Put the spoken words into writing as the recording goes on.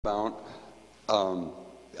about.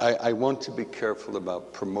 I want to be careful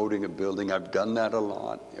about promoting a building. I've done that a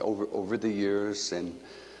lot over the years, and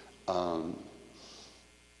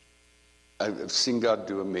I've seen God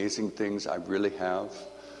do amazing things. I really have.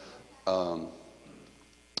 I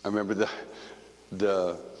remember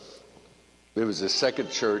it was the second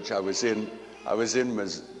church I was in. I was in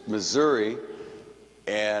Missouri,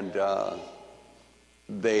 and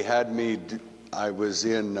they had me. I was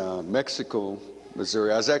in Mexico,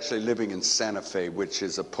 Missouri. I was actually living in Santa Fe, which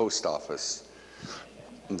is a post office.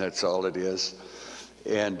 And that's all it is.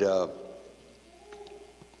 And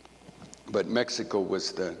but Mexico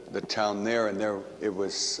was the town there, and it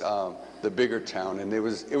was the bigger town, and it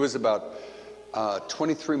was about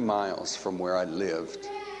 23 miles from where I lived.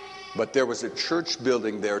 But there was a church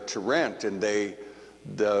building there to rent, and the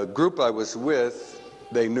group I was with,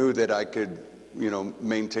 they knew that I could,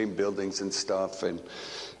 maintain buildings and stuff, and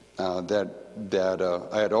that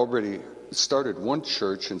I had already started one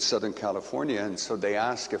church in Southern California, and so they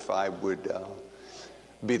asked if I would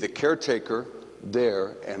be the caretaker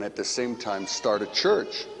there and at the same time start a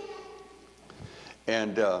church.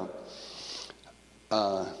 And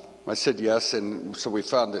I said yes, and so we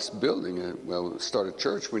found this building. Well, start a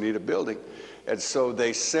church, we need a building. And so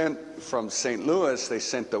they sent from St. Louis, they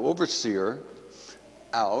sent the overseer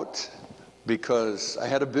out because I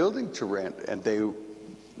had a building to rent, and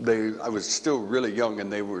I was still really young,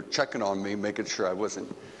 and they were checking on me, making sure I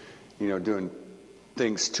wasn't, doing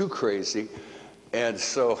things too crazy. And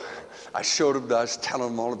so I showed them, I was telling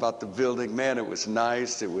them all about the building. Man, it was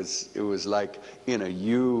nice. It was like in a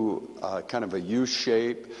U, kind of a U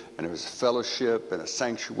shape, and there was a fellowship and a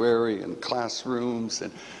sanctuary and classrooms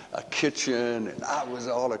and a kitchen, and I was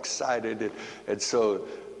all excited. And so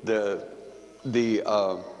the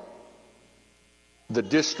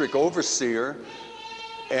district overseer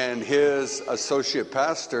and his associate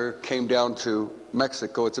pastor came down to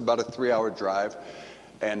Mexico. It's about a 3-hour drive.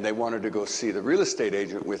 And they wanted to go see the real estate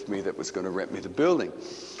agent with me that was going to rent me the building.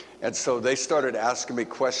 And so they started asking me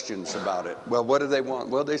questions about it. Well, what do they want?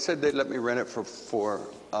 Well, they said they'd let me rent it for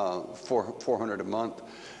 $400 a month.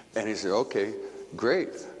 And he said, okay, great.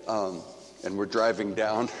 And we're driving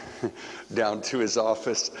down to his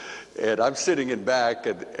office. And I'm sitting in back,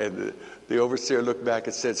 and the overseer looked back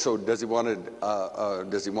and said, so does he want a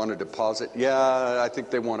deposit? Yeah, I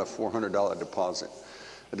think they want a $400 deposit.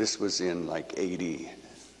 This was in like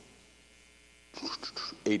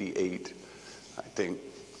 88, I think.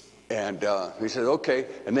 And he said, okay.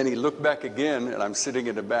 And then he looked back again, and I'm sitting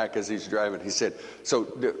in the back as he's driving. He said, so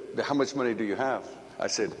how much money do you have? I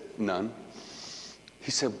said, none.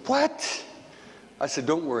 He said, what? I said,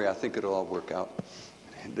 don't worry, I think it'll all work out.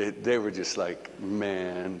 They were just like,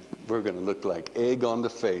 man, we're going to look like egg on the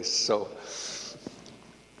face. So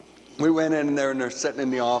we went in there, and they're sitting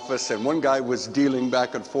in the office, and one guy was dealing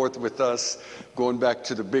back and forth with us, going back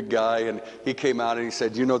to the big guy, and he came out and he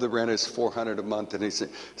said, the rent is $400 a month. And he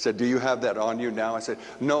said, do you have that on you now? I said,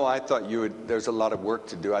 no, I thought there's a lot of work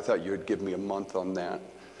to do. I thought you would give me a month on that.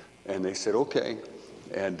 And they said, okay.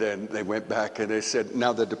 And then they went back and they said,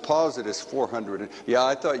 now the deposit is $400. Yeah,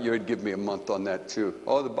 I thought you would give me a month on that too.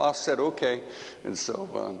 Oh, the boss said, okay. And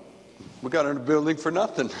so we got in a building for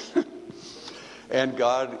nothing. And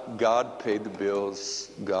God paid the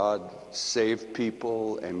bills. God saved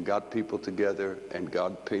people and got people together, and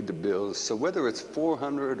God paid the bills. So whether it's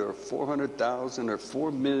 400 or 400,000 or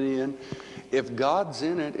 4 million, if God's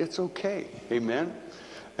in it, it's okay. Amen.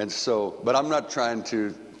 And so, but I'm not trying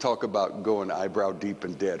to talk about going eyebrow deep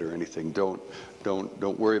in debt or anything. Don't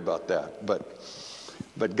worry about that.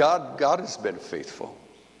 But God has been faithful.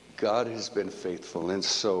 God has been faithful, and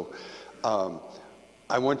so.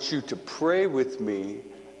 I want you to pray with me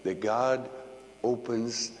that God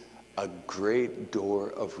opens a great door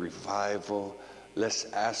of revival. Let's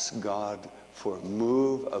ask God for a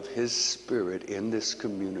move of His Spirit in this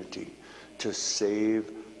community to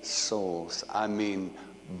save souls. I mean,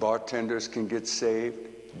 bartenders can get saved,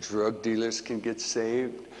 drug dealers can get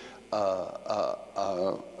saved,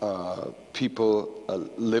 people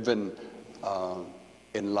living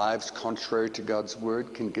in lives contrary to God's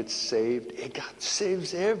word can get saved. God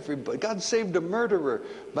saves everybody. God saved a murderer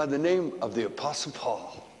by the name of the Apostle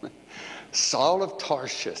Paul, Saul of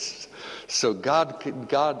Tarshish. So God can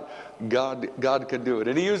do it.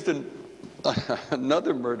 And He used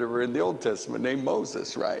another murderer in the Old Testament named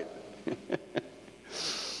Moses, right?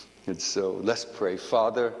 And so let's pray.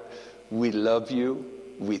 Father, we love you.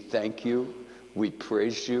 We thank you. We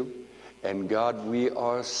praise you. And God, we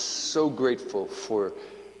are so grateful for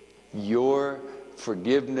your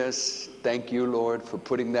forgiveness. Thank you, Lord, for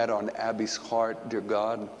putting that on Abby's heart, dear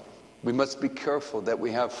God. We must be careful that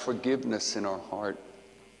we have forgiveness in our heart.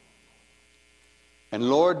 And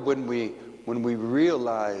Lord, when we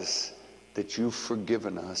realize that you've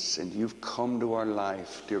forgiven us and you've come to our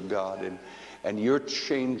life, dear God, and you're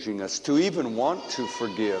changing us to even want to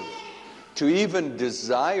forgive, to even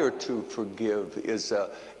desire to forgive is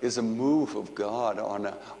a move of God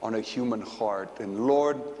on a human heart. And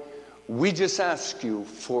Lord, we just ask you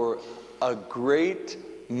for a great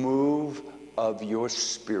move of your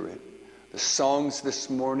Spirit. The songs this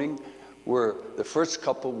morning the first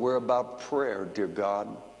couple were about prayer, dear God.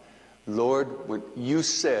 Lord, when you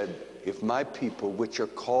said, if my people, which are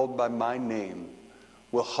called by my name,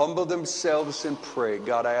 will humble themselves and pray,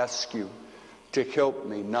 God, I ask you to help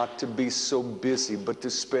me not to be so busy, but to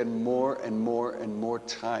spend more and more and more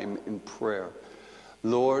time in prayer.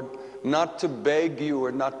 Lord, not to beg you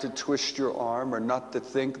or not to twist your arm or not to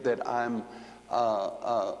think that I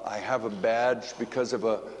have a badge because of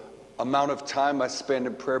a amount of time I spend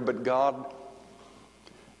in prayer, but God,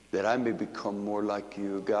 that I may become more like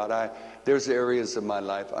you. God, there's areas of my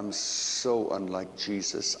life I'm so unlike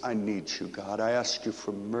Jesus. I need you, God. I ask you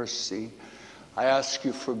for mercy. I ask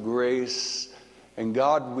you for grace. And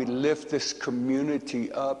God, we lift this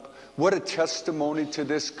community up. What a testimony to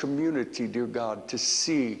this community, dear God, to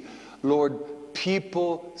see, Lord,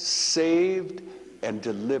 people saved and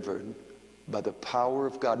delivered by the power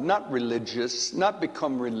of God. Not religious, not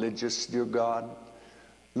become religious, dear God,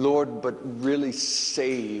 Lord, but really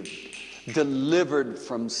saved, delivered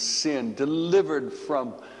from sin, delivered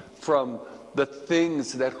from the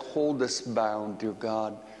things that hold us bound, dear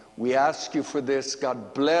God. We ask you for this.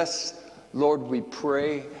 God bless, Lord, we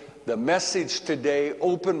pray. The message today,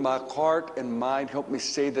 open my heart and mind. Help me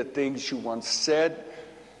say the things you once said.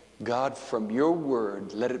 God, from your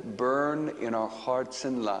word, let it burn in our hearts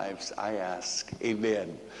and lives, I ask.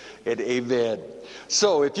 Amen and amen.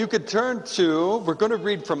 So if you could turn to, we're going to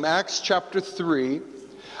read from Acts chapter 3.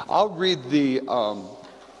 I'll read the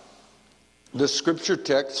scripture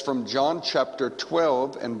text from John chapter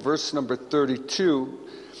 12 and verse number 32,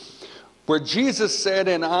 where Jesus said,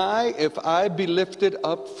 and I, if I be lifted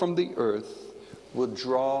up from the earth, will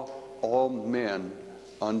draw all men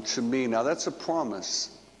unto me. Now that's a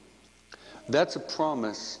promise. That's a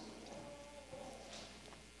promise.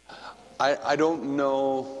 I don't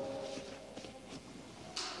know.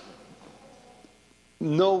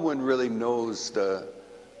 No one really knows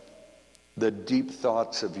the deep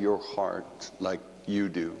thoughts of your heart like you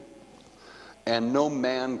do. And no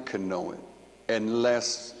man can know it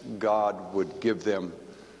unless God would give them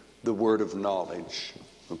the word of knowledge,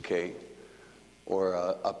 okay? Or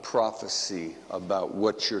a prophecy about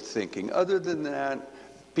what you're thinking. Other than that,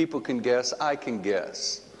 people can guess, I can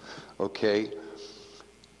guess, okay?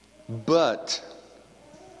 But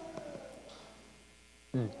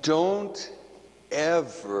don't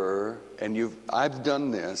ever, and I've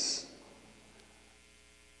done this,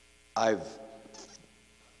 I've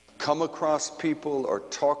come across people or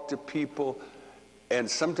talked to people, and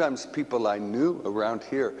sometimes people I knew around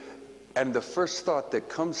here, and the first thought that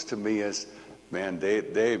comes to me is, man,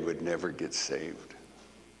 they would never get saved.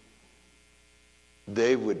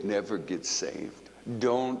 They would never get saved.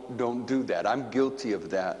 Don't do that. I'm guilty of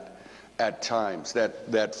that at times.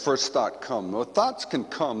 That first thought come. Well, thoughts can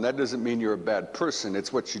come. That doesn't mean you're a bad person.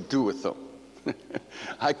 It's what you do with them.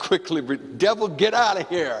 I quickly, devil, get out of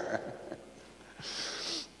here.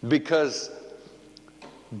 Because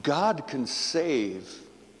God can save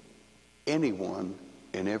anyone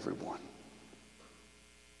and everyone.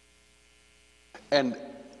 And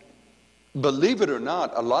believe it or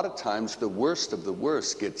not, a lot of times the worst of the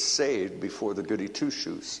worst gets saved before the goody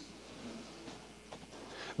two-shoes.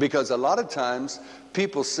 Because a lot of times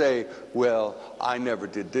people say, well, I never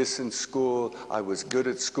did this in school. I was good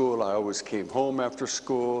at school. I always came home after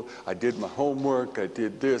school. I did my homework. I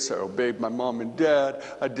did this. I obeyed my mom and dad.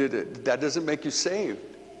 I did it. That doesn't make you saved.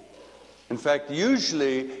 In fact,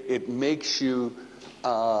 usually it makes you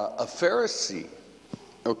a Pharisee,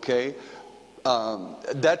 okay?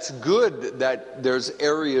 That's good that there's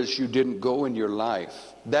areas you didn't go in your life.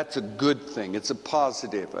 That's a good thing. It's a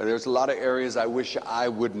positive. There's a lot of areas I wish I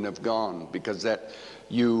wouldn't have gone because that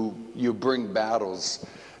you bring battles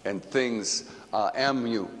and things,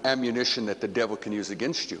 ammunition that the devil can use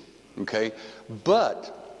against you. Okay?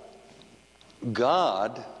 But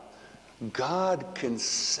God can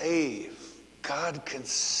save. God can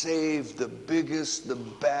save the biggest, the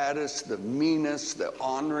baddest, the meanest, the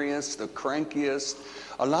orneriest, the crankiest.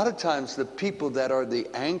 A lot of times the people that are the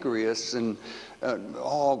angriest and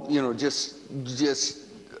all, just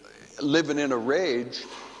living in a rage,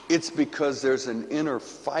 It's because there's an inner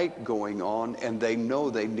fight going on, and they know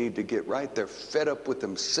they need to get right. They're fed up with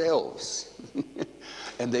themselves.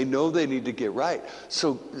 And they know they need to get right.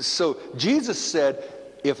 So Jesus said,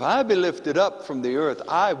 if I be lifted up from the earth,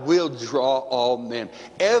 I will draw all men.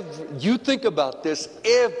 You think about this,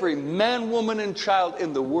 every man, woman, and child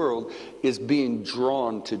in the world is being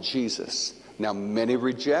drawn to Jesus. Now, many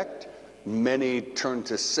reject, many turn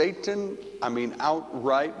to Satan. I mean,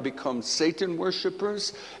 outright become Satan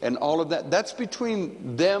worshipers and all of that. That's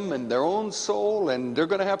between them and their own soul, and they're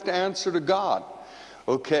going to have to answer to God.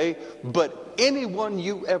 Okay? But anyone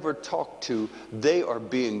you ever talk to, they are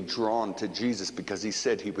being drawn to Jesus because he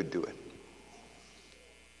said he would do it.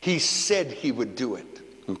 He said he would do it.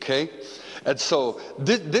 Okay? And so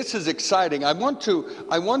this is exciting. I want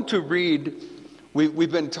to read.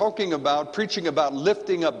 We've been preaching about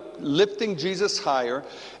lifting Jesus higher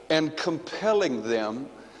and compelling them,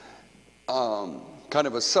 kind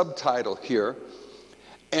of a subtitle here.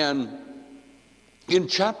 And in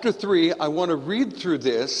chapter 3, I want to read through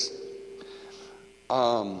this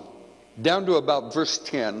down to about verse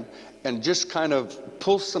 10 and just kind of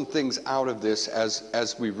pull some things out of this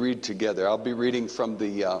as we read together. I'll be reading from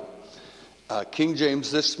the King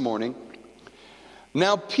James this morning.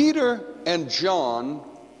 Now Peter and John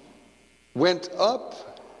went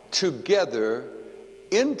up together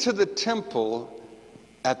into the temple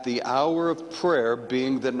at the hour of prayer,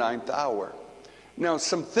 being the 9th hour. Now,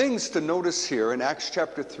 some things to notice here in Acts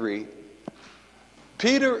chapter 3.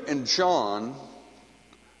 Peter and John,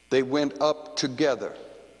 they went up together.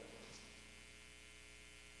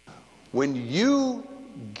 When you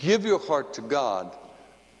give your heart to God,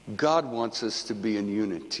 God wants us to be in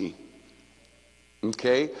unity.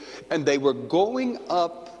 Okay? And they were going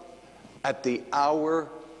up at the hour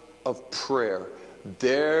of prayer.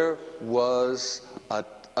 There was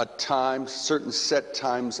a time, certain set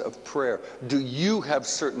times of prayer. Do you have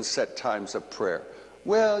certain set times of prayer?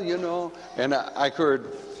 Well, you know, and I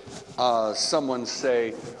heard someone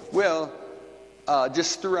say, well,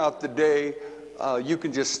 just throughout the day, you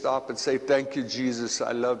can just stop and say, thank you, Jesus,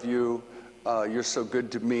 I love you, you're so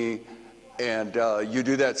good to me. And you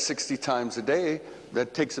do that 60 times a day.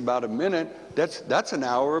 That takes about a minute. That's an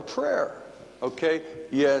hour of prayer. Okay?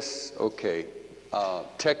 Yes, okay.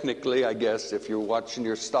 Technically, I guess, if you're watching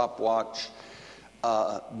your stopwatch,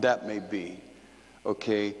 that may be.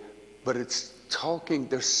 Okay? But it's talking,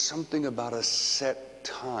 there's something about a set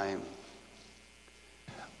time.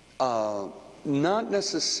 Not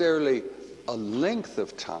necessarily a length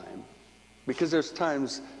of time, because there's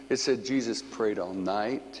times, it said Jesus prayed all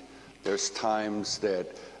night. There's times that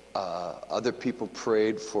other people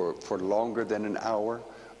prayed for longer than an hour.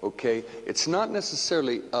 Okay? It's not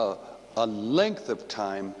necessarily a length of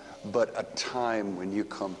time, but a time when you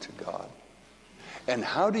come to God. And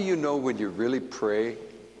how do you know when you really pray?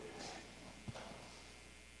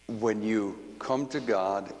 When you come to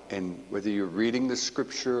God, and whether you're reading the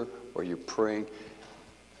scripture or you're praying,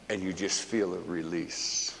 and you just feel a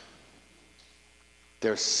release.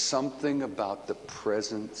 There's something about the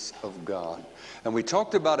presence of God. And we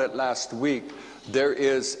talked about it last week. There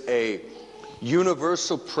is a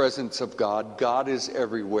universal presence of God. God is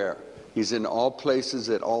everywhere. He's in all places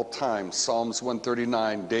at all times. Psalms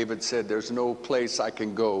 139, David said, there's no place I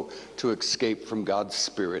can go to escape from God's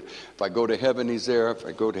Spirit. If I go to heaven, he's there. If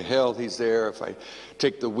I go to hell, he's there. If I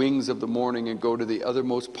take the wings of the morning and go to the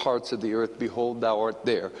othermost parts of the earth, behold, thou art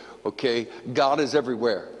there. Okay? God is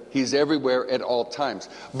everywhere. He's everywhere at all times.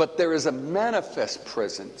 But there is a manifest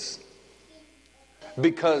presence.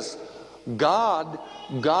 Because God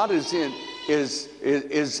is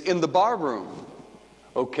in the bar room.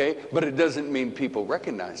 Okay, but it doesn't mean people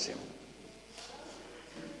recognize him.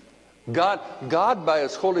 God by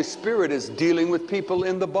his Holy Spirit is dealing with people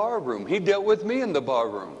in the bar room. He dealt with me in the bar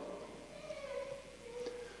room,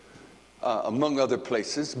 among other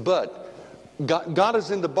places. But God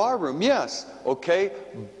is in the bar room, yes, okay,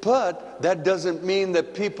 but that doesn't mean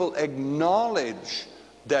that people acknowledge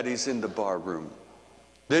that he's in the bar room.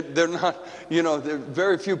 They're not, you know,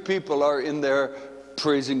 very few people are in there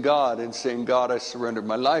praising God and saying, God, I surrender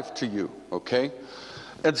my life to you, okay?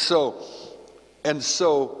 And so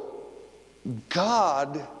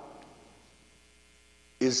God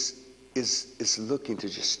is looking to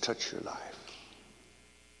just touch your life.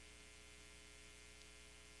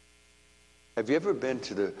 Have you ever been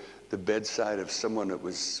to the bedside of someone that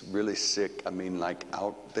was really sick? I mean, like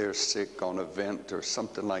out there sick on a vent or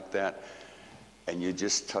something like that, and you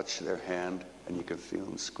just touch their hand and you can feel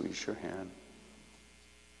them squeeze your hand?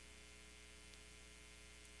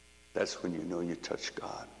 That's when you know you touch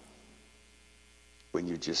God. When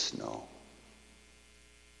you just know.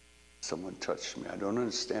 Someone touched me. I don't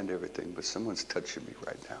understand everything, but someone's touching me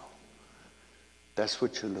right now. That's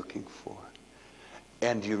what you're looking for.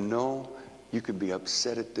 And you know, you can be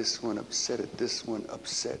upset at this one, upset at this one,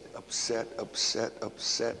 upset,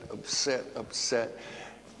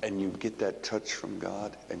 and you get that touch from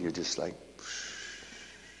God, and you're just like,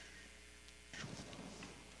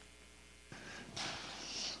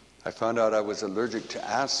 I found out I was allergic to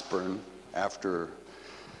aspirin after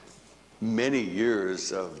many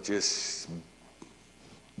years of just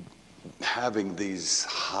having these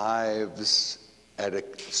hives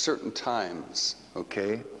at certain times,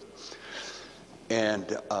 okay?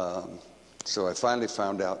 And so I finally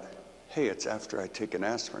found out, hey, it's after I take an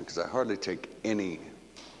aspirin, because I hardly take any,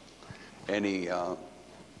 I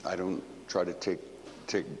don't try to take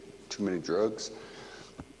too many drugs,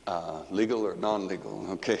 legal or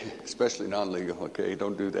non-legal, okay? Especially non-legal, okay?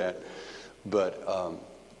 Don't do that. But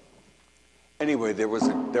anyway, there was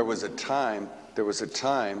a time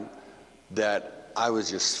that I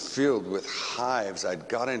was just filled with hives. I'd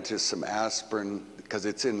got into some aspirin, because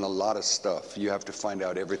it's in a lot of stuff. You have to find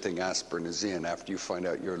out everything aspirin is in after you find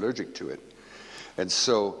out you're allergic to it. And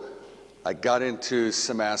so I got into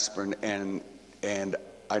some aspirin, and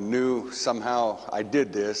I knew somehow I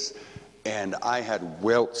did this, and I had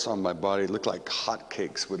welts on my body. It looked like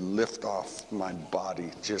hotcakes would lift off my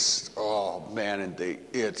body. Just, oh man, and they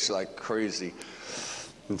itch like crazy.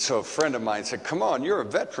 And so a friend of mine said, come on, you're a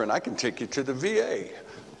veteran. I can take you to the VA.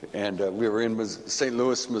 And we were in St.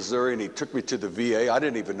 Louis, Missouri, and he took me to the VA. I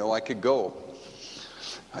didn't even know I could go.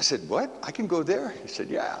 I said, what? I can go there? He said,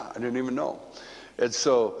 yeah, I didn't even know. And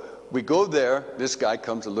so we go there. This guy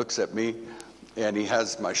comes and looks at me, and he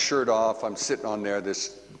has my shirt off. I'm sitting on there.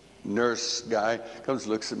 This nurse guy comes,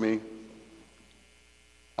 looks at me.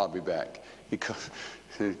 I'll be back. He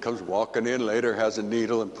comes walking in later, has a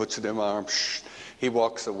needle and puts it in my arm. He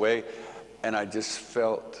walks away, and I just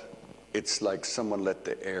felt it's like someone let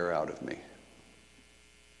the air out of me.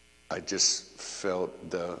 I just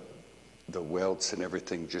felt the welts and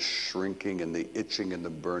everything just shrinking, and the itching and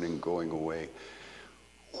the burning going away.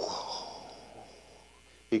 Whoa.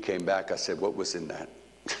 He came back. I said, what was in that?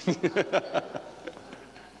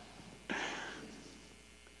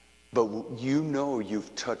 But you know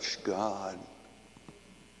you've touched God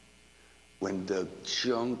when the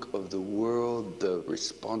junk of the world, the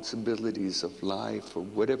responsibilities of life, or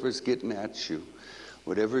whatever's getting at you,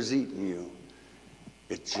 whatever's eating you,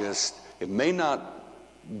 it may not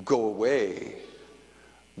go away,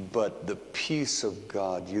 but the peace of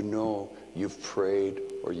God, you know you've prayed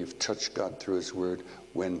or you've touched God through His Word,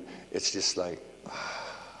 when it's just like,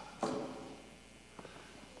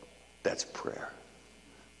 that's prayer.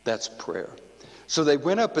 That's prayer. So they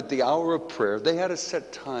went up at the hour of prayer. They had a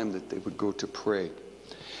set time that they would go to pray.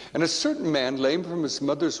 And a certain man, lame from his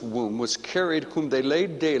mother's womb, was carried, whom they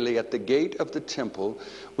laid daily at the gate of the temple,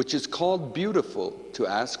 which is called Beautiful, to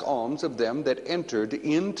ask alms of them that entered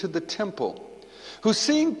into the temple, who,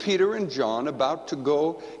 seeing Peter and John about to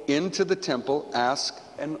go into the temple, asked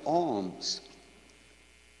an alms.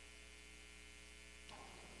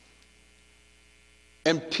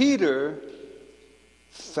 And Peter,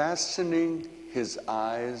 fastening his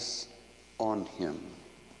eyes on him.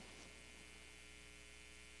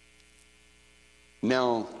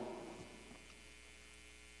 Now,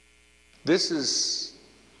 this is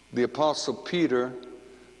the Apostle Peter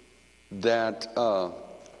that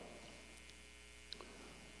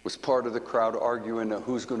was part of the crowd arguing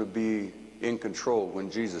who's going to be in control when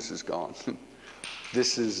Jesus is gone.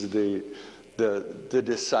 This is the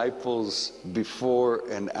disciples before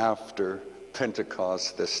and after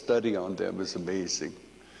Pentecost. The study on them is amazing.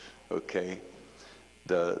 Okay,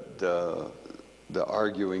 the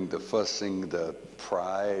arguing, the fussing, the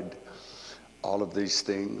pride, all of these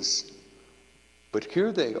things. But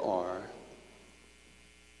here they are.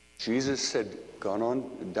 Jesus had gone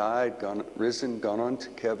on, died, risen, gone on to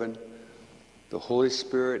heaven. The Holy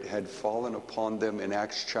Spirit had fallen upon them in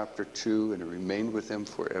Acts chapter 2 and remained with them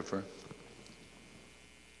forever.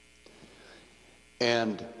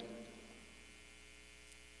 And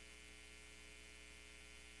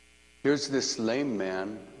here's this lame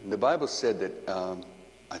man. The Bible said that,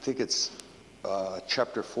 I think it's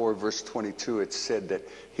chapter 4, verse 22, it said that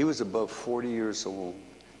he was above 40 years old.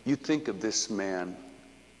 You think of this man.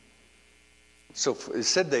 So it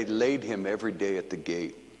said they laid him every day at the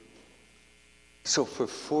gate. So for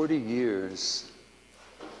 40 years,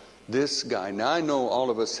 this guy, now I know all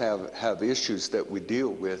of us have issues that we deal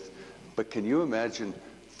with, but can you imagine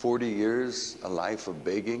 40 years, a life of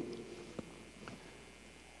begging?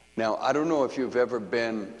 Now, I don't know if you've ever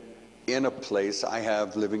been in a place, I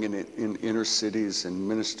have, living in inner cities and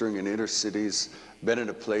ministering in inner cities, been in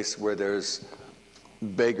a place where there's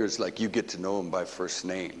beggars, like you get to know them by first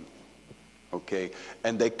name, okay?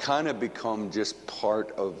 And they kind of become just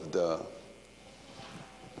part of the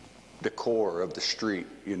core of the street,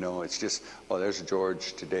 you know. It's just, oh, there's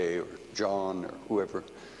George today, or John, or whoever,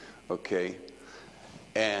 okay?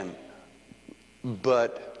 And,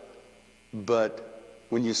 but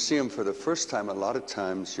when you see them for the first time, a lot of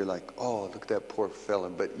times you're like, oh, look at that poor fella.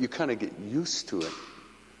 But you kind of get used to it,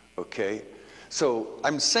 okay? So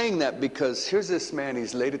I'm saying that because here's this man,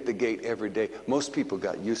 he's late at the gate every day. Most people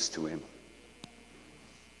got used to him.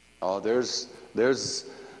 Oh, there's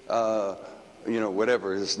you know,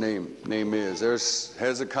 whatever his name is. There's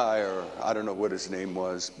Hezekiah, or I don't know what his name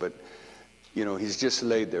was, but, you know, he's just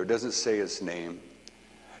laid there. It doesn't say his name.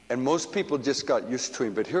 And most people just got used to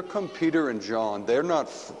him. But here come Peter and John. They're not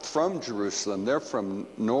from Jerusalem. They're from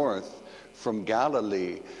north, from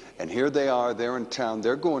Galilee. And here they are. They're in town.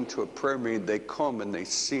 They're going to a prayer meeting. They come and they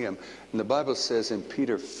see him. And the Bible says, and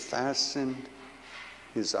Peter fastened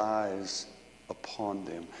his eyes upon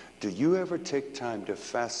them. Do you ever take time to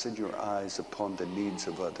fasten your eyes upon the needs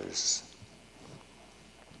of others?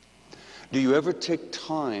 Do you ever take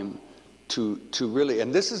time to really,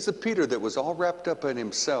 and this is the Peter that was all wrapped up in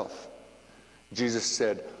himself. Jesus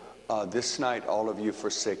said, this night all of you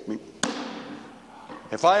forsake me.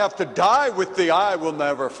 If I have to die with thee, I will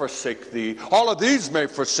never forsake thee. All of these may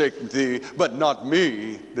forsake thee, but not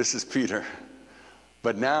me. This is Peter.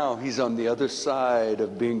 But now he's on the other side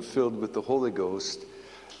of being filled with the Holy Ghost.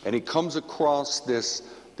 And he comes across this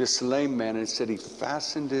lame man and said he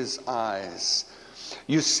fastened his eyes.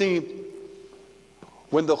 You see,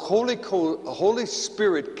 when the Holy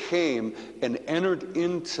Spirit came and entered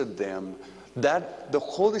into them, that the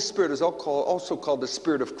Holy Spirit is also called the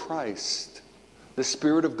Spirit of Christ. The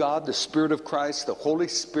Spirit of God, the Spirit of Christ, the Holy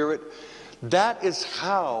Spirit. That is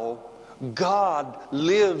how God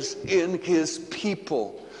lives in his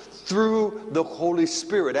people, through the Holy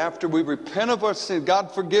Spirit. After we repent of our sin,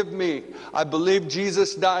 God forgive me. I believe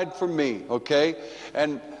Jesus died for me, okay?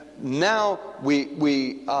 And now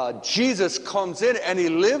Jesus comes in and he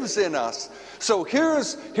lives in us. So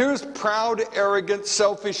here's proud, arrogant,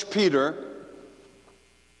 selfish Peter,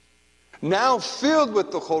 now filled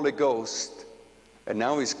with the Holy Ghost, and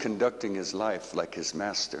now he's conducting his life like his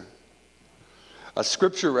master. A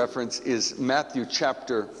scripture reference is Matthew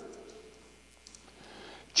chapter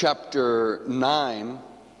 9.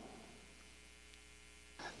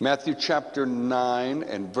 Matthew chapter 9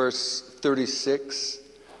 and verse 36.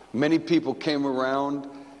 Many people came around,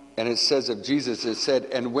 and it says of Jesus, it said,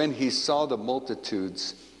 and when he saw the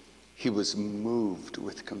multitudes, he was moved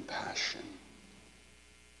with compassion.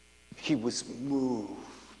 He was moved.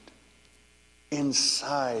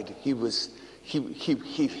 Inside, he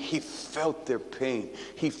felt their pain.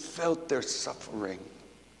 He felt their suffering.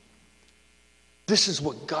 This is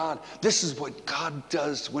what God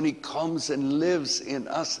does when he comes and lives in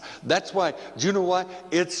us. That's why, do you know why?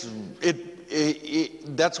 That's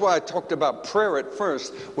why I talked about prayer at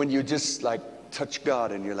first, when you just like touch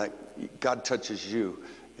God and you're like, God touches you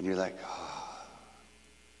and you're like, oh.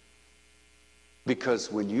 Because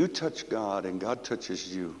when you touch God and God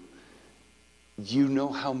touches you, you know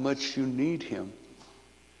how much you need him.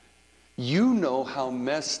 You know how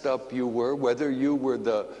messed up you were, whether you were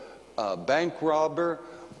the bank robber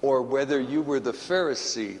or whether you were the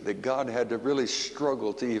Pharisee, that God had to really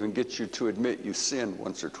struggle to even get you to admit you sinned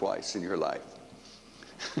once or twice in your life.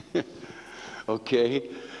 Okay?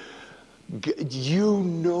 You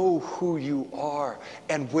know who you are.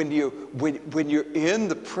 And when you're in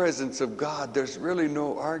the presence of God, there's really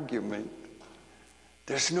no argument.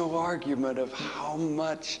 There's no argument of how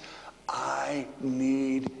much I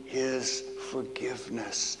need his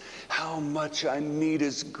forgiveness, how much I need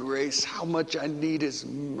his grace, how much I need his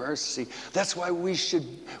mercy. That's why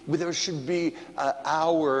there should be an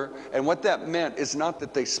hour. And what that meant is not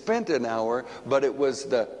that they spent an hour, but it was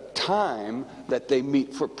the time that they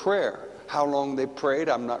meet for prayer. How long they prayed,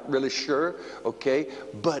 I'm not really sure, okay?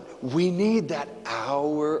 But we need that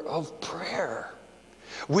hour of prayer.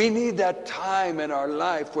 We need that time in our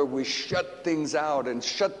life where we shut things out and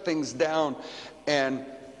shut things down and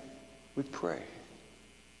we pray.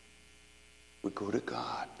 We go to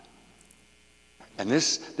God. And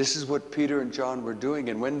this is what Peter and John were doing.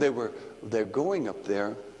 And when they're going up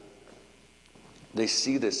there, they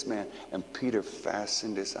see this man, and Peter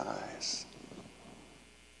fastened his eyes.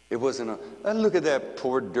 It wasn't look at that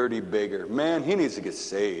poor dirty beggar. Man, he needs to get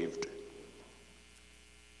saved.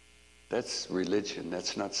 That's religion.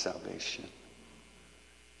 That's not salvation.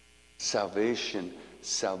 Salvation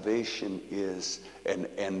salvation is,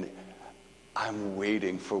 and I'm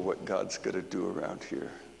waiting for what God's going to do around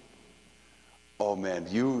here. Oh man,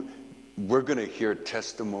 we're going to hear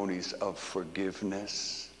testimonies of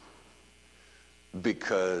forgiveness,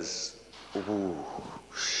 because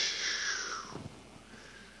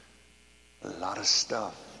a lot of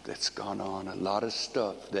stuff that's gone on, a lot of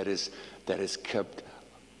stuff that is kept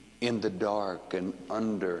in the dark and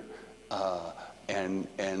under,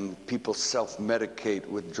 and people self-medicate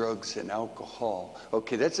with drugs and alcohol.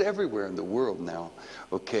 Okay, that's everywhere in the world now.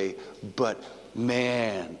 Okay, but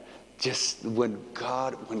man, just when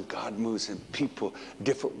God moves and people,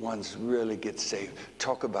 different ones really get saved.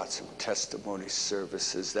 Talk about some testimony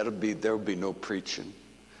services. There'll be no preaching.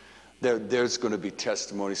 There's going to be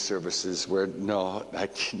testimony services where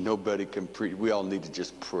nobody can preach. We all need to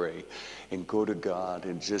just pray and go to God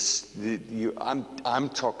and just I'm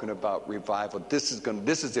talking about revival. This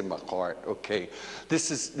is in my heart, okay? This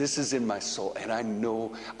is in my soul, and I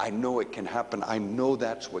know it can happen. I know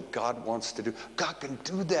that's what God wants to do. God can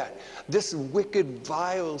do that. This wicked,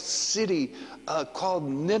 vile city called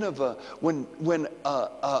Nineveh, when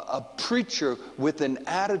a preacher with an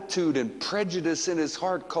attitude and prejudice in his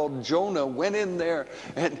heart called Jonah went in there,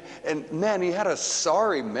 and man, he had a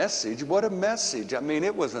sorry message. What a message. I mean,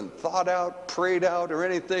 it wasn't thought out, prayed out, or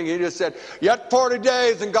anything. He just said, yet 40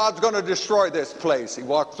 days and God's going to destroy this place. He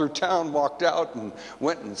walked through town, walked out, and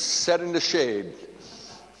went and sat in the shade.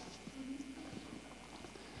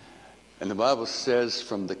 And the Bible says,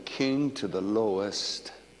 from the king to the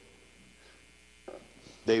lowest,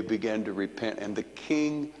 they began to repent. And the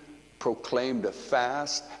king proclaimed a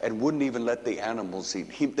fast and wouldn't even let the animals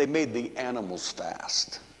eat. They made the animals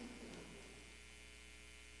fast.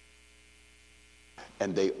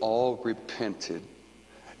 And they all repented,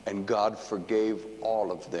 and God forgave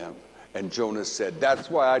all of them. And Jonah said, that's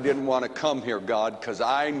why I didn't want to come here, God, because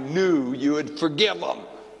I knew you would forgive them.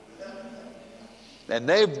 And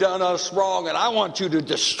they've done us wrong, and I want you to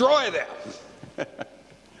destroy them.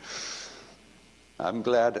 I'm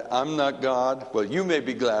glad I'm not God. Well, you may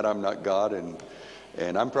be glad I'm not God,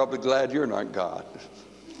 and I'm probably glad you're not God.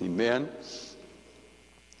 Amen?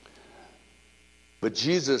 But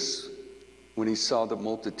Jesus, when he saw the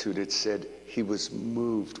multitude, it said he was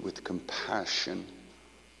moved with compassion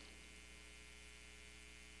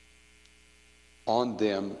on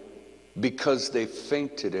them, because they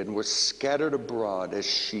fainted and were scattered abroad as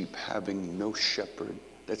sheep having no shepherd.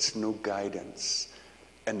 That's no guidance,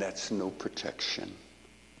 and that's no protection.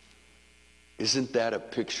 Isn't that a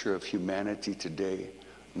picture of humanity today?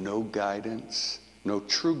 No guidance, no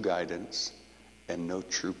true guidance, and no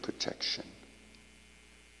true protection.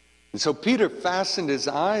 And so Peter fastened his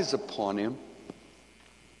eyes upon him,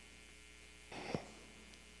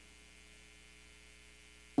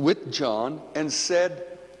 with John, and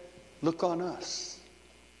said, look on us.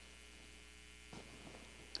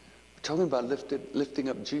 We're talking about lifting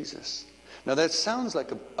up Jesus. Now that sounds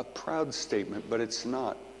like a proud statement, but it's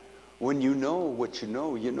not. When you know what you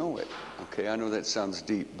know it. Okay, I know that sounds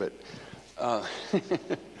deep, but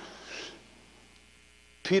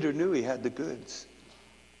Peter knew he had the goods.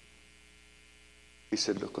 He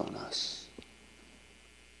said, look on us.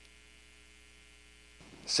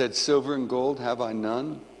 Said, silver and gold have I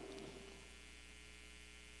none.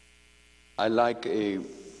 I like a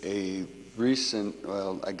recent,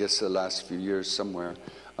 well, I guess the last few years somewhere,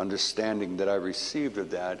 understanding that I received of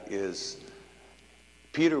that is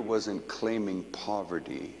Peter wasn't claiming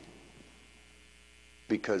poverty,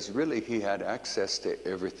 because really he had access to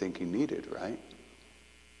everything he needed, right?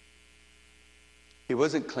 He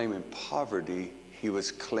wasn't claiming poverty, he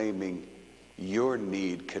was claiming your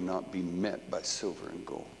need cannot be met by silver and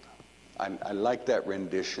gold. I like that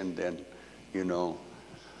rendition. Then, you know,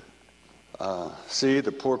 see,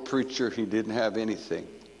 the poor preacher, he didn't have anything,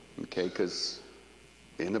 okay, because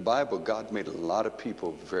in the Bible, God made a lot of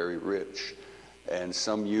people very rich, and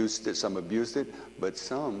some used it, some abused it, but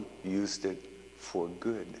some used it for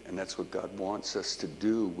good, and that's what God wants us to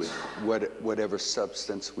do with whatever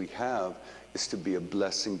substance we have, is to be a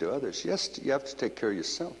blessing to others. Yes, you have to take care of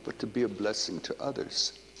yourself, but to be a blessing to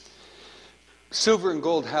others. Silver and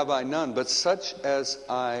gold have I none, but such as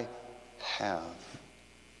I have.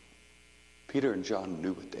 Peter and John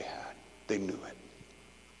knew what they had. They knew it.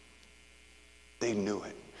 They knew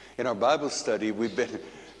it. In our Bible study, we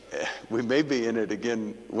may be in it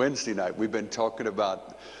again Wednesday night. We've been talking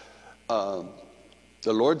about the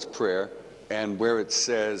Lord's Prayer, and where it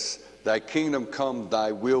says, thy kingdom come,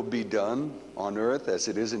 thy will be done on earth as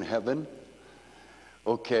it is in heaven.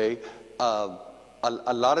 Okay. A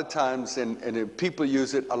lot of times, and people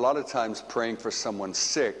use it a lot of times praying for someone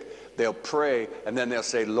sick, they'll pray, and then they'll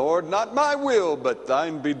say, Lord, not my will, but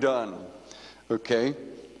thine be done. Okay?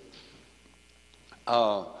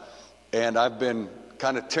 And I've been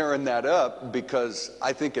kind of tearing that up because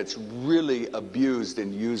I think it's really abused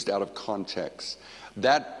and used out of context.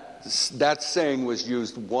 That saying was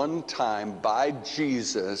used one time by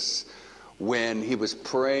Jesus when he was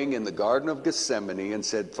praying in the Garden of Gethsemane and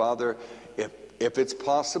said, Father, if it's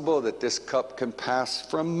possible that this cup can pass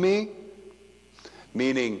from me,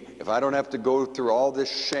 meaning if I don't have to go through all this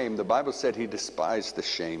shame. The Bible said he despised the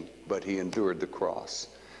shame, but he endured the cross.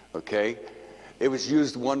 Okay? It was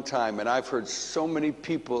used one time, and I've heard so many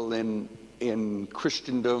people in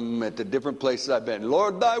Christendom at the different places I've been,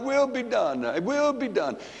 Lord, thy will be done, thy will be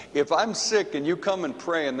done. If I'm sick and you come and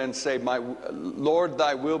pray and then say, Lord,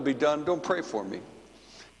 thy will be done, don't pray for me.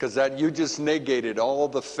 Because that you just negated all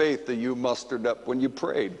the faith that you mustered up when you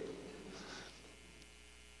prayed.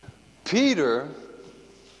 Peter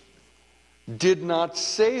did not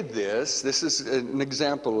say this. This is an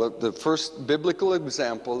example of the first biblical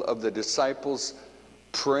example of the disciples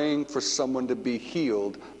praying for someone to be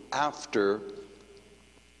healed after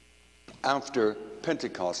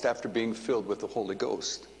Pentecost, after being filled with the Holy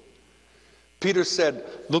Ghost. Peter said,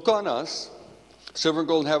 look on us. Silver and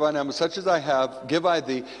gold have I none, but such as I have, give I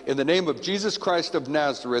thee. In the name of Jesus Christ of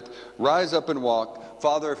Nazareth, rise up and walk.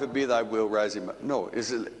 Father, if it be thy will, rise him up. No,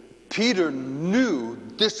 Peter knew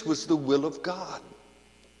this was the will of God.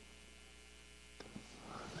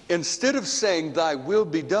 Instead of saying, thy will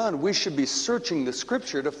be done, we should be searching the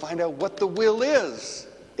scripture to find out what the will is.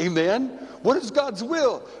 Amen? What is God's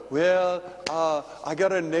will? Well, I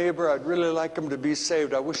got a neighbor. I'd really like him to be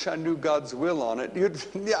saved. I wish I knew God's will on it.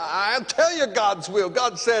 Yeah, I'll tell you God's will.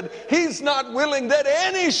 God said he's not willing that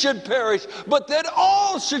any should perish, but that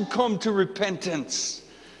all should come to repentance.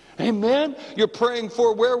 Amen? You're praying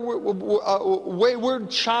for a wayward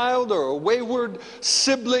child or a wayward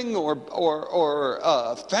sibling or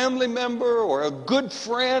a family member or a good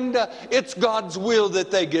friend. It's God's will that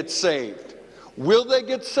they get saved. Will they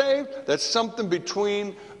get saved? That's something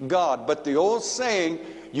between God. But the old saying,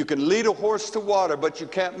 you can lead a horse to water, but you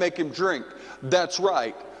can't make him drink. That's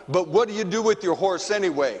right. But what do you do with your horse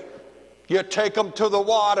anyway? You take him to the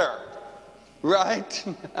water. Right?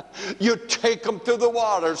 You take them to the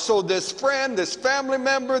water. So this friend, this family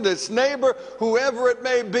member, this neighbor, whoever it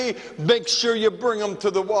may be, make sure you bring them to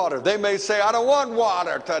the water. They may say, I don't want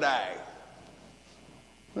water today.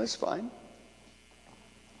 That's fine.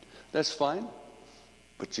 That's fine.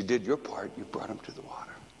 But you did your part. You brought them to the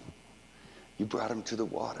water. You brought them to the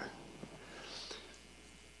water.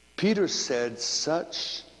 Peter said,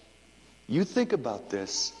 you think about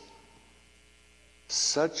this,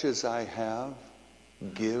 such as I have,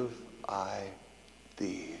 give I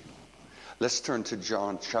thee. Let's turn to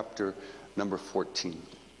John chapter number 14.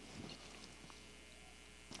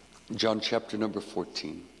 John chapter number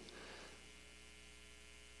 14.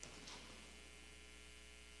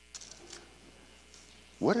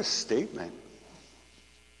 What a statement.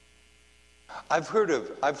 I've heard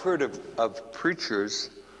of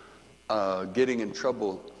preachers getting in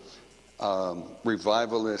trouble,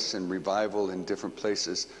 revivalists and revival in different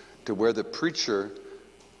places, to where the preacher,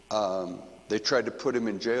 they tried to put him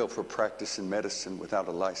in jail for practicing medicine without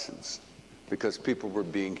a license because people were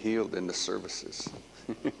being healed in the services.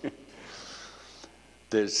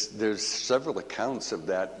 There's several accounts of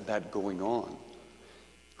that going on.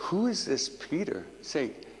 Who is this Peter?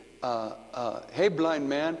 Say, hey, blind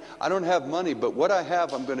man, I don't have money, but what I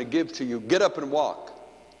have I'm going to give to you. Get up and walk.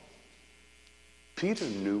 Peter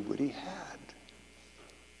knew what he had.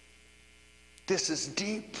 This is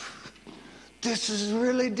deep. This is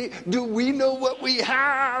really deep. Do we know what we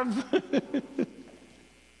have?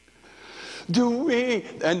 Do we?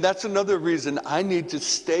 And that's another reason I need to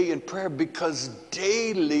stay in prayer, because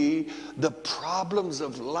daily the problems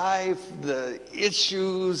of life, the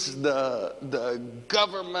issues, the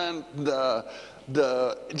government, the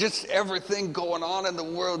just everything going on in the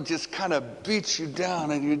world just kind of beats you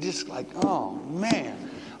down, and you're just like, oh man,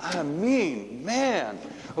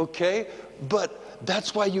 okay? But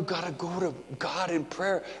that's why you got to go to God in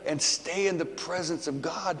prayer and stay in the presence of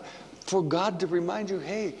God, for God to remind you,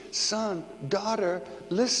 hey, son, daughter,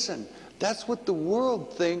 listen, that's what the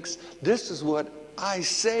world thinks. This is what I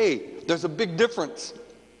say. There's a big difference.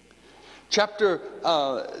 John,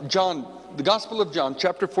 the Gospel of John,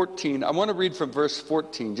 chapter 14. I want to read from verse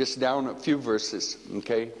 14, just down a few verses,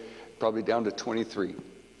 okay? Probably down to 23.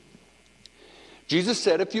 Jesus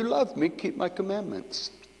said, if you love me, keep my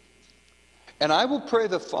commandments. And I will pray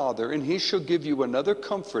the Father, and he shall give you another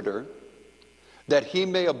comforter, that he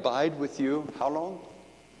may abide with you, how long?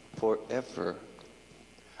 Forever.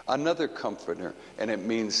 Another comforter, and it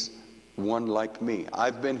means one like me.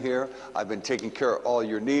 I've been here. I've been taking care of all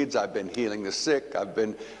your needs. I've been healing the sick. I've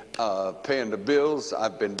been paying the bills.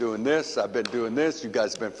 I've been doing this. I've been doing this. You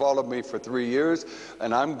guys have been following me for 3 years,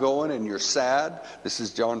 and I'm going, and you're sad. This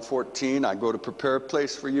is John 14. I go to prepare a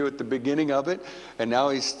place for you at the beginning of it, and now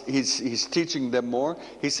he's teaching them more.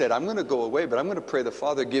 He said, I'm going to go away, but I'm going to pray the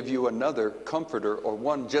Father give you another comforter, or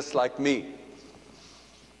one just like me.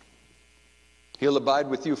 He'll abide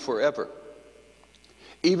with you forever.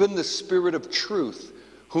 Even the Spirit of truth,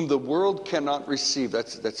 whom the world cannot receive.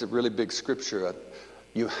 That's a really big scripture.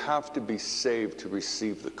 You have to be saved to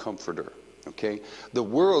receive the Comforter. Okay? The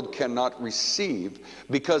world cannot receive,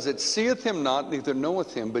 because it seeth him not, neither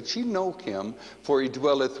knoweth him, but ye know him, for he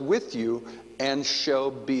dwelleth with you, and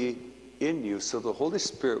shall be in you. So the Holy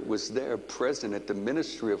Spirit was there, present at the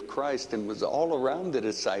ministry of Christ, and was all around the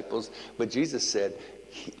disciples. But Jesus said,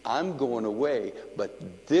 I'm going away,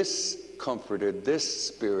 but this Comforter, this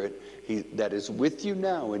Spirit that is with you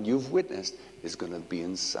now and you've witnessed, is going to be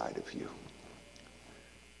inside of you.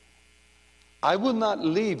 I will not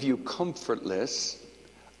leave you comfortless.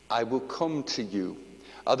 I will come to you.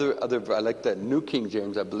 I like that New King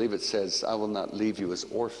James, I believe it says, I will not leave you as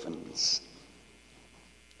orphans.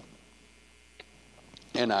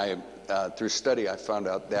 And through study, I found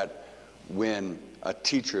out that when a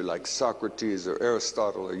teacher like Socrates or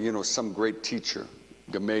Aristotle, or some great teacher,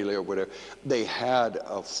 Gamaliel or whatever, they had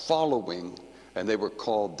a following, and they were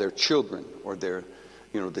called their children, or their,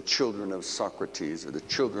 the children of Socrates, or the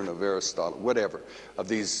children of Aristotle, whatever, of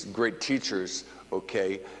these great teachers.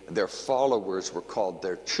 Okay, their followers were called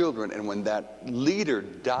their children, and when that leader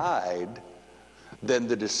died, then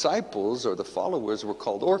the disciples or the followers were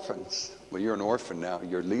called orphans. Well, you're an orphan now.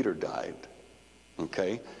 Your leader died.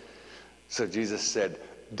 Okay, so Jesus said,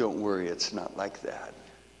 don't worry, it's not like that.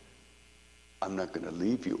 I'm not going to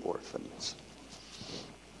leave you orphans.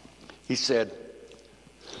 He said,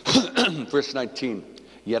 verse 19,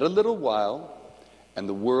 yet a little while, and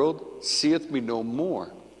the world seeth me no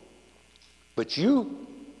more. But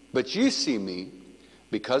ye see me,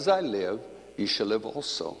 because I live, ye shall live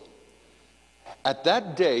also. At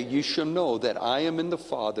that day ye shall know that I am in the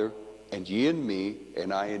Father, and ye in me,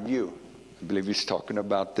 and I in you. I believe he's talking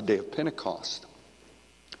about the day of Pentecost,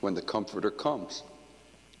 when the Comforter comes.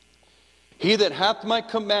 He that hath my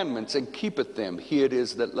commandments and keepeth them, he it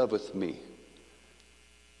is that loveth me.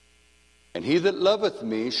 And he that loveth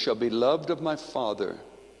me shall be loved of my Father,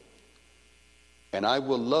 and I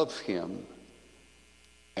will love him,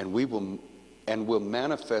 and will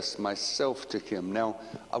manifest myself to him. Now,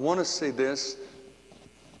 I want to say this,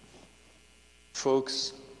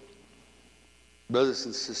 folks, brothers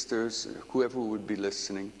and sisters, whoever would be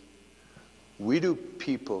listening, we do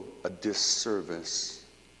people a disservice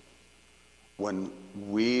when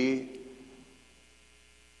we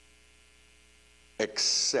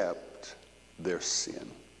accept their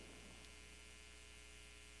sin.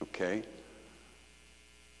 Okay?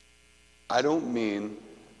 I don't mean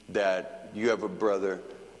that you have a brother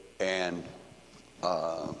and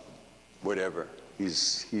whatever,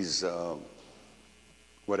 he's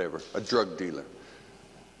whatever, a drug dealer.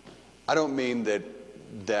 I don't mean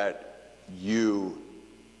that you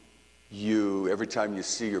every time you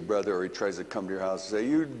see your brother or he tries to come to your house, say,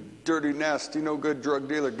 you dirty, nasty, no good drug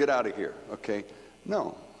dealer, get out of here. Okay?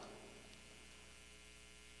 No.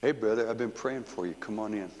 Hey, brother, I've been praying for you. Come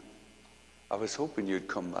on in. I was hoping you'd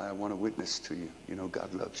come by. I want to witness to you.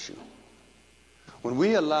 God loves you. When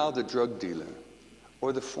we allow the drug dealer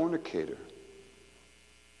or the fornicator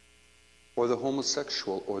or the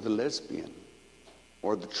homosexual or the lesbian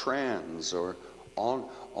or the trans or all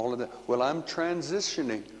of that, well, I'm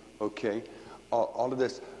transitioning. Okay, all of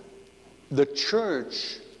this. The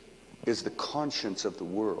church is the conscience of the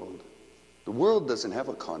world. The world doesn't have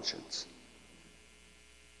a conscience.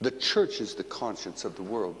 The church is the conscience of the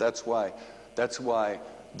world. That's why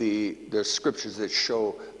there's scriptures that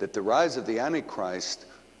show that the rise of the Antichrist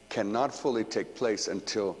cannot fully take place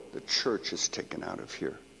until the church is taken out of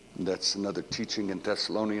here. And that's another teaching in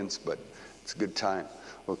Thessalonians, but it's a good time.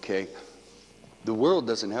 Okay, the world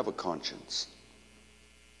doesn't have a conscience.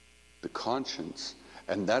 The conscience,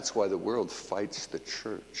 and that's why the world fights the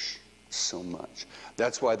church so much.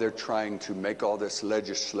 That's why they're trying to make all this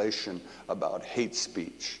legislation about hate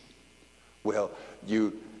speech. Well,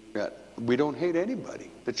 we don't hate anybody.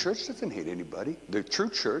 The church doesn't hate anybody. The true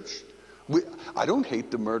church, I don't hate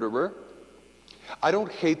the murderer. I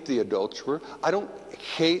don't hate the adulterer. I don't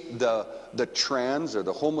hate the trans or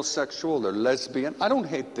the homosexual or lesbian. I don't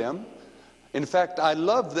hate them. In fact, I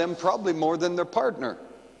love them probably more than their partner,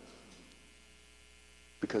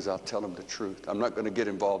 because I'll tell them the truth. I'm not going to get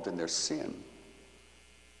involved in their sin,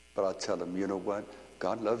 but I'll tell them, you know what?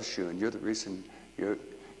 God loves you, and you're the reason.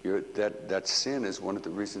 That sin is one of the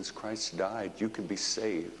reasons Christ died. You can be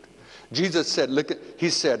saved. Jesus said, he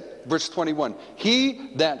said, verse 21,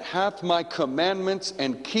 he that hath my commandments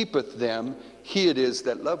and keepeth them, he it is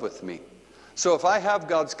that loveth me. So if I have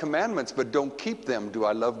God's commandments but don't keep them, do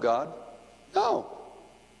I love God? No.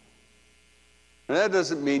 And that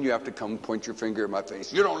doesn't mean you have to come point your finger in my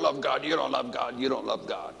face. You don't love God, you don't love God, you don't love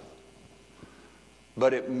God.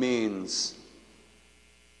 But it means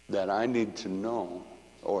that I need to know,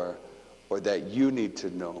 or that you need to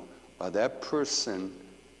know, that person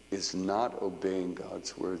is not obeying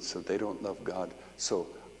God's word, so they don't love God. So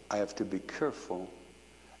I have to be careful,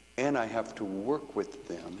 and I have to work with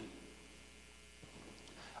them.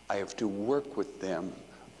 I have to work with them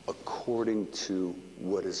according to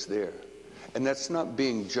what is there. And that's not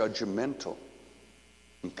being judgmental,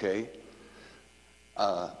 okay?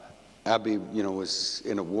 Abby, was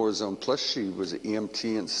in a war zone, plus she was an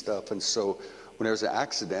EMT and stuff, and so when there's an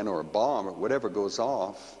accident or a bomb or whatever goes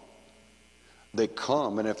off, they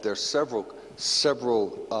come, and if there's several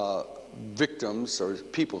victims or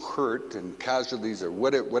people hurt and casualties or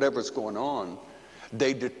whatever's going on,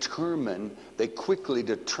 they quickly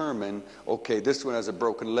determine, okay, this one has a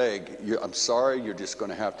broken leg. I'm sorry, you're just going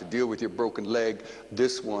to have to deal with your broken leg.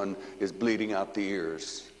 This one is bleeding out the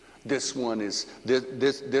ears. This one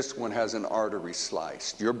has an artery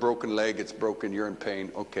sliced. Your broken leg, it's broken, you're in pain.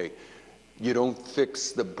 Okay, you don't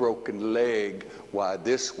fix the broken leg while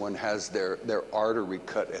this one has their artery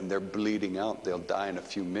cut and they're bleeding out. They'll die in a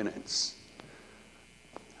few minutes.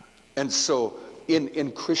 And so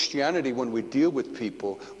in Christianity, when we deal with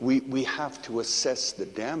people, we have to assess the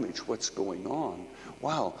damage, what's going on.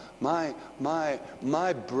 Wow, my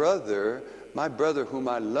brother whom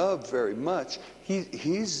I love very much,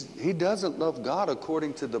 he doesn't love God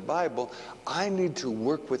according to the Bible. I need to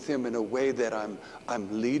work with him in a way that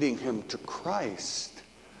I'm leading him to Christ.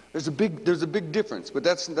 There's a big difference, but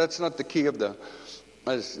that's not the key of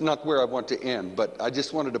that's not where I want to end, but I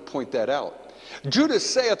just wanted to point that out. Judas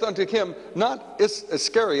saith unto him, not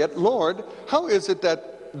Iscariot, Lord, how is it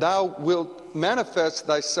that thou wilt manifest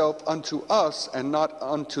thyself unto us and not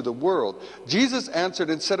unto the world? Jesus answered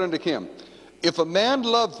and said unto him, if a man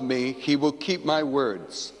love me, he will keep my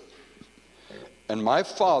words, and my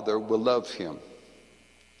Father will love him,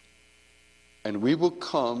 and we will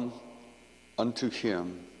come unto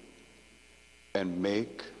him and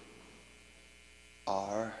make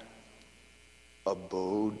our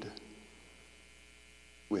abode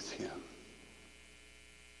with him.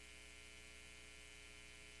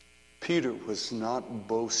 Peter was not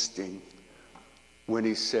boasting when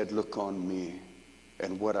he said, look on me,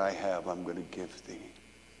 and what I have I'm going to give thee.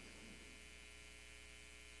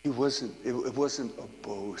 It wasn't a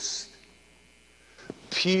boast.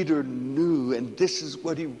 Peter knew, and this is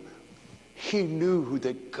what he knew,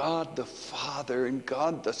 that God the Father and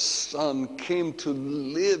God the Son came to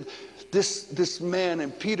live. This man,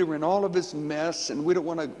 and Peter in all of his mess, and we don't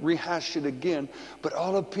want to rehash it again, but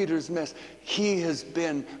all of Peter's mess, he has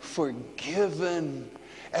been forgiven,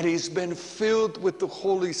 and he's been filled with the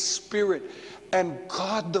Holy Spirit. And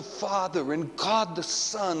God the Father and God the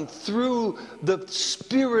Son, through the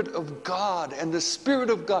Spirit of God and the Spirit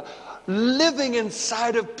of God living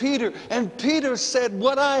inside of Peter. And Peter said,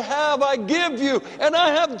 what I have I give you. And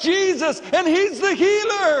I have Jesus, and he's the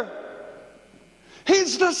healer.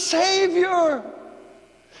 He's the Savior.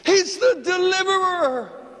 He's the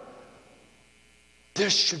deliverer.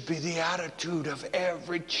 This should be the attitude of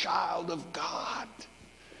every child of God.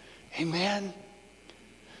 Amen.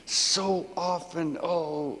 So often,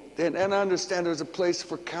 and I understand there's a place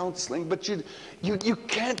for counseling, but you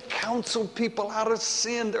can't counsel people out of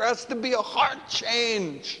sin. There has to be a heart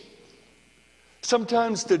change.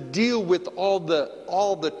 Sometimes to deal with all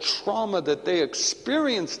the trauma that they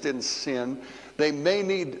experienced in sin, they may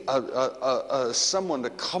need someone to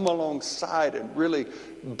come alongside and really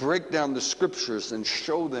break down the scriptures and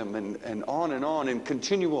show them, and on, and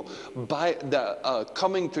continual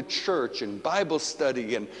coming to church and Bible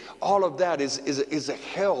study and all of that is a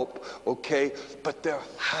help, okay? But there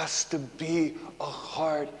has to be a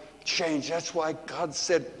heart change. That's why God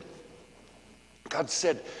said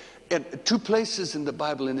in two places in the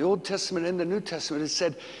Bible, in the Old Testament and the New Testament,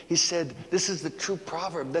 he said, this is the true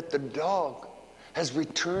proverb, that the dog has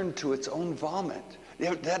returned to its own vomit.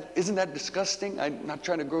 Isn't that disgusting? I'm not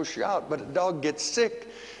trying to gross you out, but a dog gets sick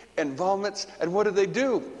and vomits, and what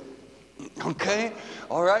do? Okay?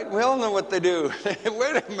 All right? We all know what they do.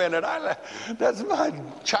 Wait a minute. That's my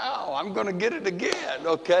chow. I'm going to get it again.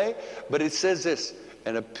 Okay? But it says this,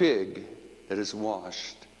 And a pig that is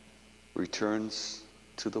washed returns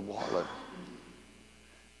to the waller.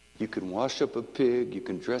 You can wash up a pig, you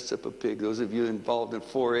can dress up a pig. Those of you involved in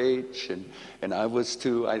 4-H, and I was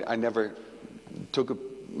too. I never took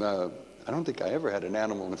I don't think I ever had an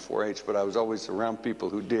animal in 4-H, but I was always around people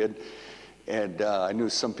who did. And I knew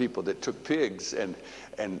some people that took pigs, and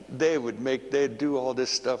they'd do all this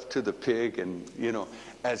stuff to the pig, and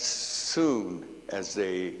as soon as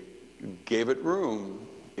they gave it room,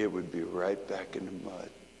 it would be right back in the mud.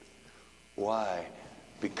 Why?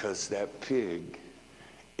 Because that pig,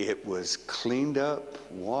 it was cleaned up,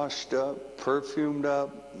 washed up, perfumed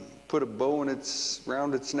up, put a bow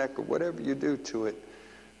around its neck, or whatever you do to it,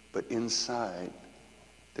 but inside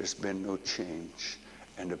there's been no change.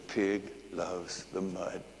 And a pig loves the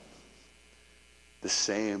mud. The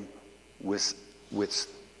same with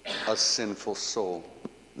a sinful soul.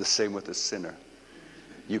 The same with a sinner.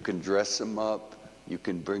 You can dress them up. You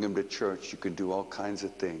can bring them to church. You can do all kinds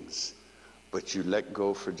of things. But you let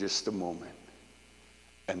go for just a moment.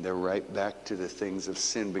 And they're right back to the things of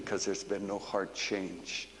sin because there's been no heart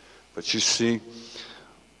change. But you see,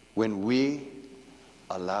 when we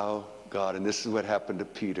allow God, and this is what happened to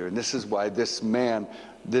Peter, and this is why this man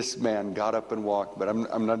got up and walked, but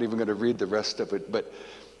I'm not even going to read the rest of it, but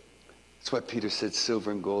it's what Peter said,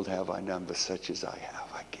 silver and gold have I none, but such as I have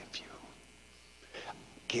I give you.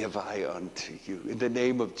 Give I unto you. In the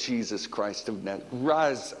name of Jesus Christ of Nazareth,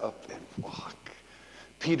 rise up and walk.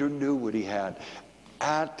 Peter knew what he had.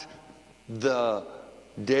 At the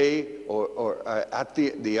day, or at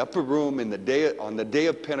the upper room on the day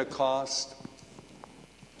of Pentecost,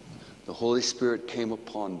 the Holy Spirit came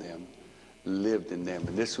upon them, lived in them.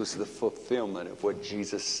 And this was the fulfillment of what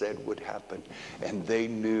Jesus said would happen. And they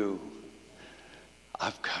knew,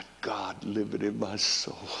 I've got God living in my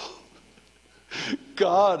soul.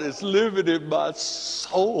 God is living in my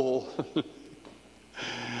soul.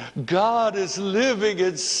 God is living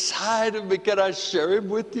inside of me. Can I share him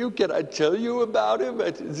with you? Can I tell you about him?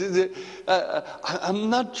 I'm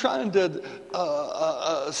not trying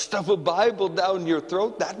to stuff a Bible down your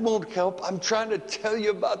throat. That won't help. I'm trying to tell you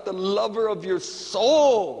about the lover of your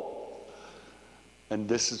soul. And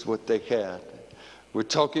this is what they had. We're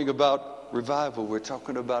talking about revival. We're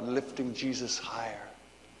talking about lifting Jesus higher.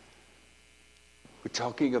 We're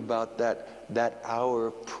talking about that hour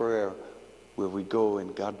of prayer where we go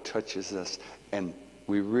and God touches us and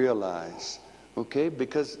we realize, okay,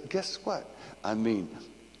 because guess what? I mean,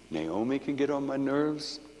 Naomi can get on my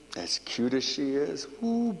nerves, as cute as she is.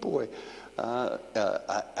 Ooh, boy.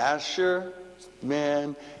 Asher,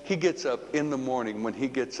 man, he gets up in the morning. When he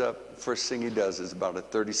gets up, first thing he does is about a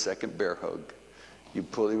 30-second bear hug. You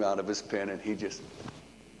pull him out of his pen and he just,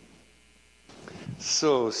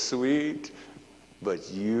 so sweet,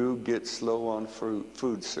 but you get slow on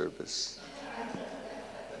food service.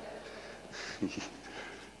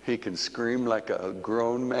 He can scream like a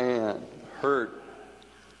grown man, hurt.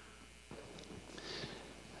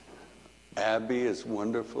 Abby, as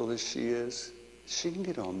wonderful as she is, she can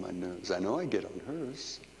get on my nerves. I know I get on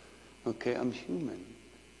hers. Okay, I'm human.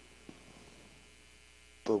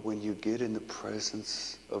 But when you get in the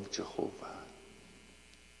presence of Jehovah,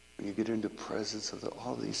 when you get in the presence of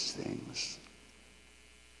all these things,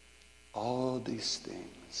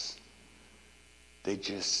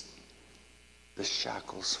 the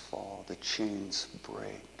shackles fall, the chains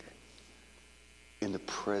break in the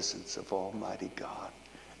presence of Almighty God.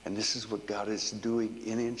 And this is what God is doing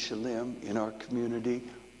in Inshalim, in our community,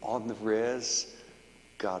 on the res.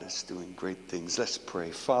 God is doing great things. Let's pray.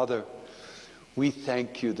 Father, we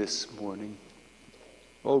thank you this morning.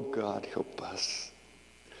 Oh God, help us.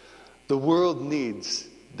 The world needs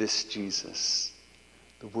this Jesus.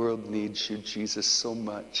 The world needs you, Jesus, so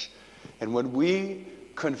much. And when we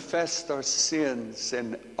confessed our sins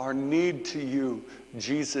and our need to you,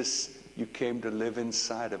 Jesus, you came to live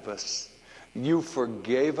inside of us. You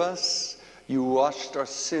forgave us. You washed our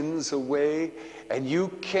sins away. And you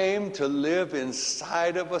came to live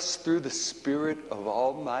inside of us through the Spirit of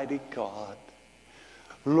Almighty God.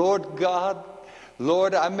 Lord God,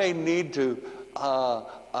 Lord, I may need to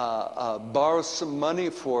borrow some money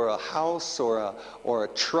for a house or a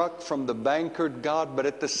truck from the banker, God, but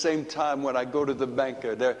at the same time when I go to the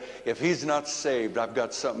banker, if he's not saved, I've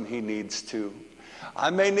got something he needs too. I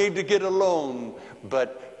may need to get a loan,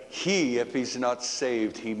 but if he's not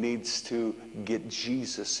saved, he needs to get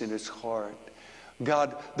Jesus in his heart.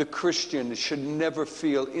 God, the Christian should never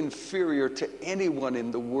feel inferior to anyone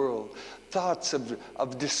in the world. Thoughts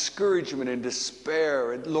of discouragement and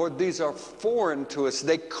despair, and Lord, these are foreign to us.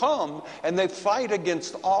 They come and they fight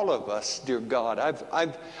against all of us, dear God.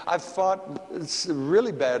 I've fought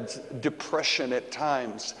really bad depression at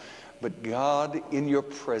times, but God, in your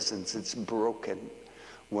presence, it's broken.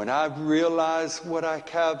 When I've realized what I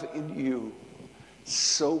have in you,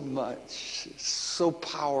 so much, so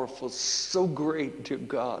powerful, so great, dear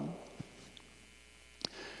God.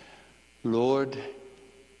 Lord,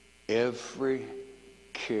 every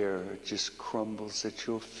care just crumbles at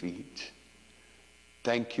your feet.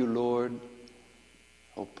 Thank you, Lord.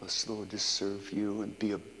 Help us, Lord, to serve you and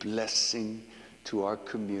be a blessing to our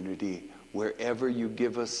community wherever you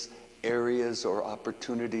give us areas or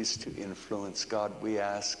opportunities to influence. God, we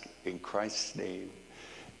ask in Christ's name,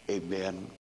 amen.